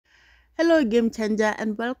Hello game changer,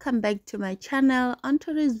 and welcome back to my channel. On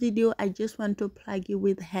today's video I just want to plug you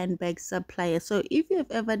with handbag supplier. So if you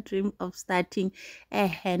have ever dreamed of starting a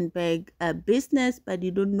handbag business but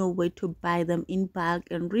you don't know where to buy them in bulk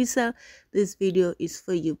and resell, this video is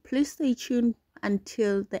for you. Please stay tuned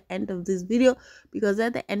until the end of this video, because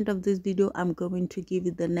at the end of this video I'm going to give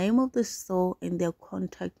you the name of the store and their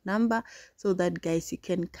contact number, so that guys you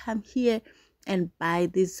can come here and buy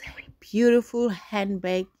this beautiful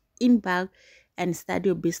handbag in bulk and start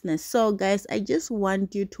your business. So guys, I just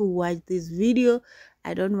want you to watch this video.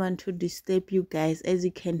 I don't want to disturb you guys. As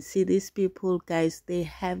you can see, these people guys, they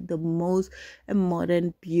have the most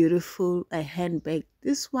modern beautiful handbag.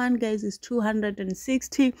 This one guys is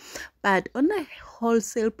 260, but on a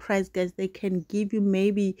wholesale price guys, they can give you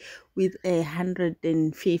maybe with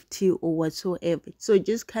 150 or whatsoever. So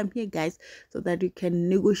just come here guys, so that you can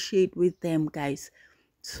negotiate with them guys.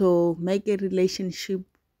 So make a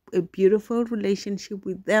beautiful relationship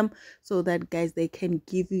with them, so that guys they can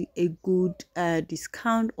give you a good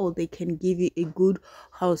discount, or they can give you a good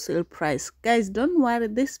wholesale price. Guys, don't worry,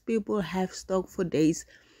 these people have stock for days,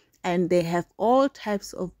 and they have all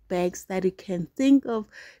types of bags that you can think of.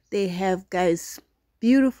 They have guys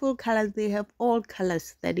beautiful colors, they have all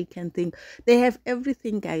colors that you can think. They have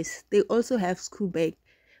everything guys. They also have school bag,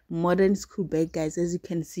 modern school bag guys, as you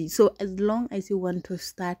can see. So as long as you want to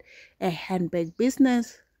start a handbag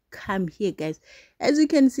business, come here guys. As you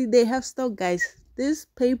can see, they have stock guys. This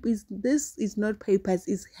is not papers,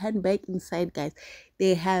 it's handbag inside guys.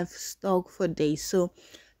 They have stock for days. So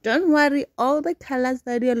don't worry, all the colors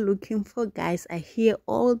that you're looking for guys are here.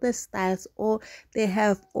 All the styles, all they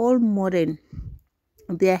have, all modern.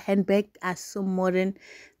 Their handbag are so modern,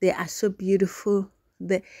 they are so beautiful.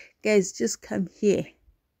 The guys, just come here,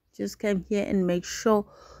 and make sure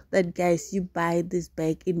that guys you buy this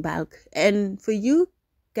bag in bulk. And for you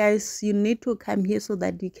guys, you need to come here so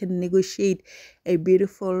that you can negotiate a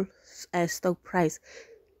beautiful stock price,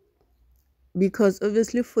 because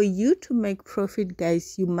obviously for you to make profit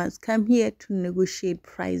guys, you must come here to negotiate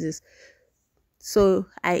prices. So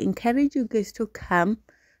I encourage you guys to come,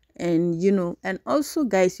 and and also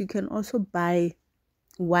guys, you can also buy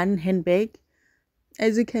one handbag.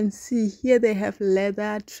 As you can see here, they have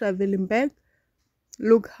leather traveling bag.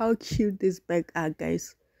 Look how cute this bag are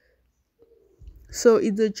guys. So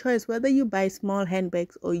it's a choice whether you buy small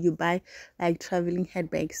handbags or you buy like traveling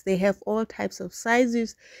handbags. They have all types of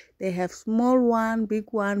sizes. They have small one, big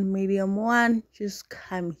one, medium one. Just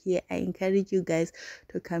come here. I encourage you guys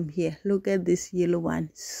to come here. Look at this yellow one,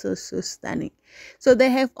 so stunning. So they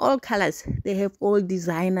have all colors, they have all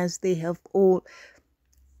designers, they have all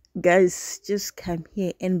guys. Just come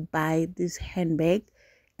here and buy this handbag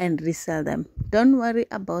and resell them. Don't worry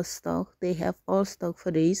about stock, they have all stock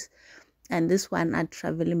for this. And this one are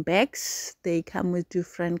traveling bags. They come with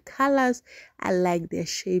different colors. I like their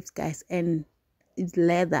shapes guys, and it's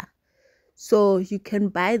leather, so you can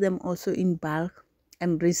buy them also in bulk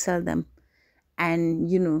and resell them,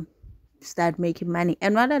 and start making money.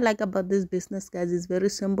 And what I like about this business guys is very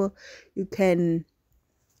simple. You can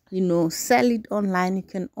sell it online. You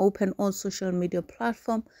can open all social media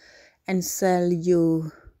platform and sell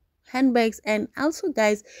your handbags. And also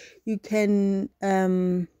guys, you can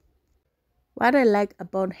what I like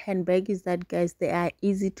about handbag is that guys, they are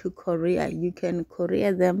easy to courier. You can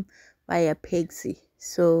courier them via Pexi.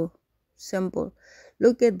 So simple.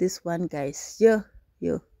 Look at this one guys. Yeah,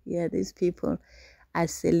 these people are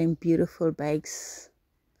selling beautiful bags.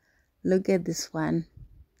 Look at this one.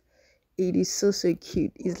 It is so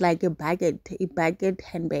cute. It's like a baguette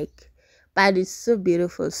handbag, but it's so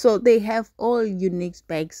beautiful. So they have all unique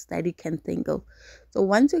bags that you can think of. So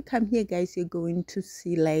once you come here guys, you're going to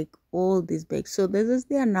see like all these bags. So this is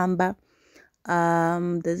their number,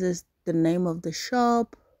 this is the name of the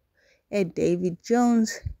shop at David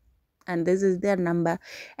Jones, and this is their number.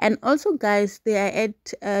 And also guys, they are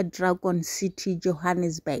at Dragon City,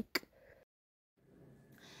 Johannesburg.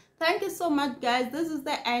 Thank you so much guys. This is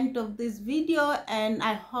the end of this video, and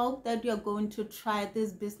I hope that you're going to try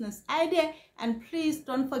this business idea. And please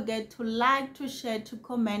don't forget to like, to share, to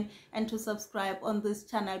comment, and to subscribe on this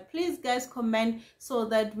channel. Please guys, comment so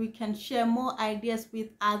that we can share more ideas with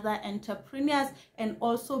other entrepreneurs and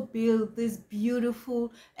also build this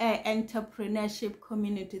beautiful entrepreneurship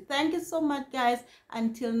community. Thank you so much guys.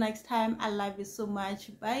 Until next time, I love you so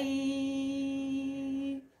much.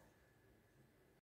 Bye.